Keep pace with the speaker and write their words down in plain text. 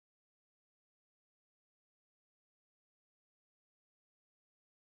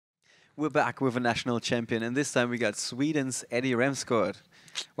We're back with a national champion, and this time we got Sweden's Eddi Ramsgard.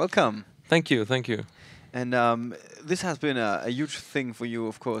 Welcome. Thank you, thank you. And this has been a huge thing for you,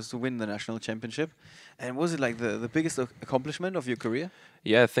 of course, to win the national championship. And was it like the biggest accomplishment of your career?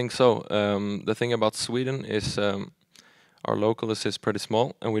 Yeah, I think so. The thing about Sweden is our local is pretty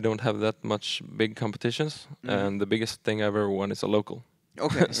small, and we don't have that much big competitions. And the biggest thing I ever won is a local.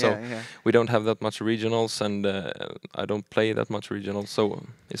 Okay, So yeah. we don't have that much regionals, and I don't play that much regionals. So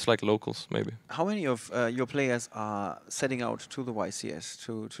it's like locals, maybe. How many of your players are setting out to the YCS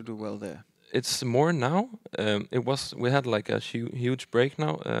to do well there? It's more now. We had like a huge break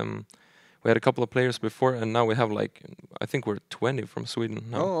now. We had a couple of players before, and now we have like I think we're 20 from Sweden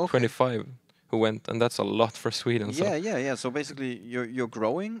now. Oh, okay. 25 who went, and that's a lot for Sweden. Yeah. So basically, you're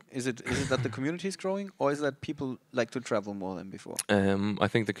growing. Is it that the community is growing, or is it that people like to travel more than before? I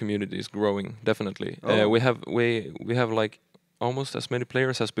think the community is growing definitely. Oh. We have like almost as many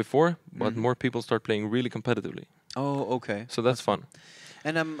players as before, but more people start playing really competitively. Oh, okay. So that's fun.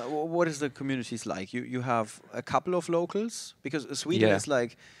 And what is the communities like? You have a couple of locals because Sweden Yeah. is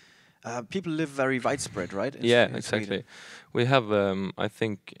like people live very widespread, right? Yeah, in exactly. Sweden. We have I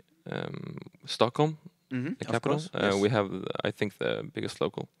think Stockholm, the Of capital. course, yes. We have I think the biggest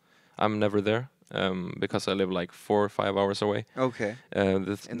local. I'm never there because I live like 4 or 5 hours away. Okay. In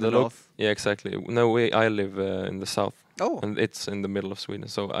the the north. Yeah, exactly. No, I live in the south. Oh. And it's in the middle of Sweden.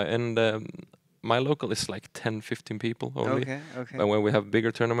 So my local is like 10, 15 people only. Okay. And when we have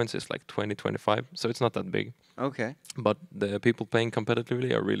bigger tournaments, it's like 20, 25. So it's not that big. Okay. But the people playing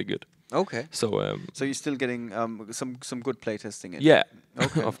competitively are really good. Okay. So So you're still getting some good playtesting in. yeah,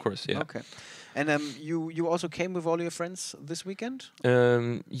 Okay. of course, yeah. Okay. And you also came with all your friends this weekend?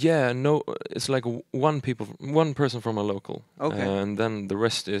 Yeah, no, it's like one person from a local. Okay. And then the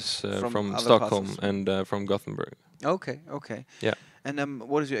rest is From from other Stockholm parts of and from Gothenburg. Okay. Yeah. And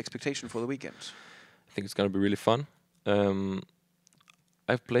what is your expectation for the weekend? I think it's gonna be really fun.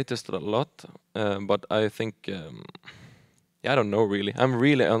 I've playtested a lot, but I think I don't know really. I'm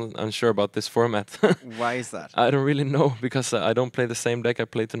really unsure about this format. Why is that? I don't really know because I don't play the same deck I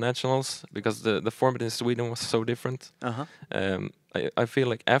played to nationals because the format in Sweden was so different. I feel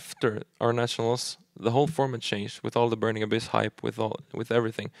like after our nationals, the whole format changed with all the Burning Abyss hype, with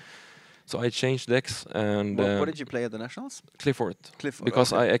everything. So I changed decks and What did you play at the nationals? Clifford. Clifford,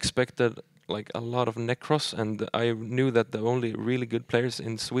 Because okay. I expected like a lot of Necros, and I knew that the only really good players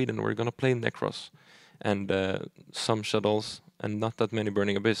in Sweden were gonna play Necros, and some Shadows, and not that many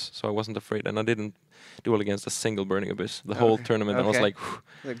Burning Abyss. So I wasn't afraid, and I didn't duel against a single Burning Abyss the whole tournament. I was like,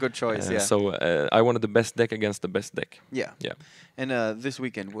 a good choice. Yeah. So I wanted the best deck against the best deck. Yeah. Yeah, And this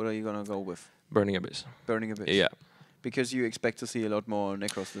weekend, what are you gonna go with? Burning Abyss. Burning Abyss. Yeah, Because you expect to see a lot more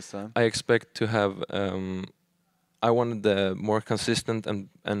Necros this time. I expect to have. I wanted the more consistent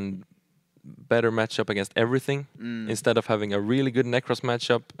and better matchup against everything instead of having a really good Necros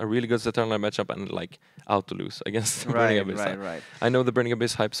matchup, a really good Saturnine matchup, and like out to lose against Burning Abyss. Right. I know the Burning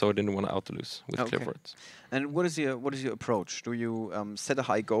Abyss hype, so I didn't want to out to lose with Okay. Clifford. And what is your approach? Do you set a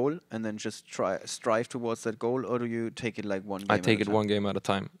high goal and then just strive towards that goal, or do you take it like one game? I take at it a time? one game at a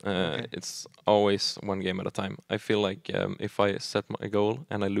time. Okay. It's always one game at a time. I feel like if I set my goal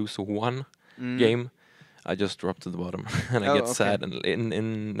and I lose one game, I just drop to the bottom and I Oh, get okay. sad. And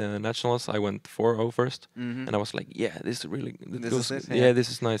in nationals, I went 4-0 first, and I was like, "Yeah, this is really This is it, yeah, this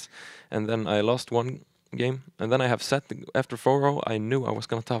is nice." And then I lost one game, and then I have set after 4-0. I knew I was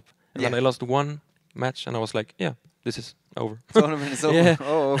gonna top, and then Yeah. I lost one match, and I was like, "Yeah, this is over." Tournament is over. Yeah.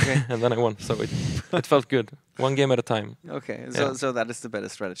 Oh, okay. And then I won, so it felt good. One game at a time. Okay. Yeah. So that is the better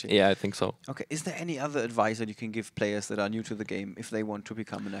strategy. Yeah, I think so. Okay. Is there any other advice that you can give players that are new to the game if they want to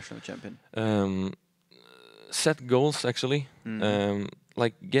become a national champion? Set goals actually.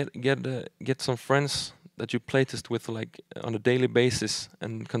 Like get some friends that you playtest with like on a daily basis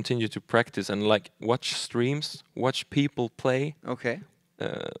and continue to practice and like watch streams, watch people play. Okay.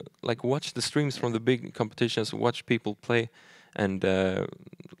 Like watch the streams from the big competitions, watch people play, and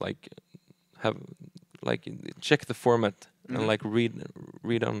like have like check the format and like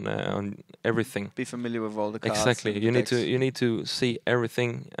read on everything. Be familiar with all the cards. Exactly. and You decks. need to see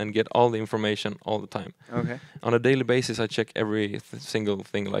everything and get all the information all the time. Okay. On a daily basis, I check every single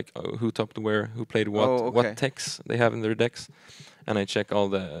thing, like who topped where, who played what, Oh, okay. what techs they have in their decks, and I check all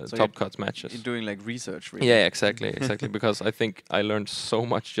the So top cuts matches. You're doing like research, really. Yeah, exactly. Because I think I learned so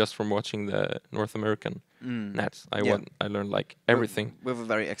much just from watching the North American nats. Yeah. I learned like everything. With a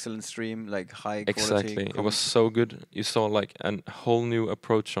very excellent stream, like high quality. Exactly. It was so good. You saw like a whole new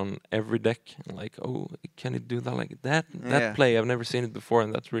approach on every deck. Like, oh, can it do that like that? Yeah. That play, I've never seen it before,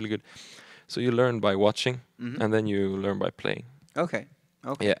 and that's really good. So you learn by watching, and then you learn by playing. Okay.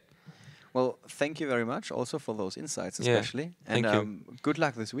 Yeah. Well, thank you very much also for those insights, especially. And thank you. Good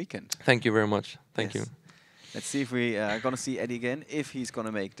luck this weekend. Thank you very much. Thank you. Let's see if we are going to see Eddi again, if he's going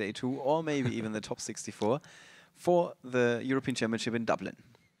to make day 2 or maybe even the top 64 for the European Championship in Dublin.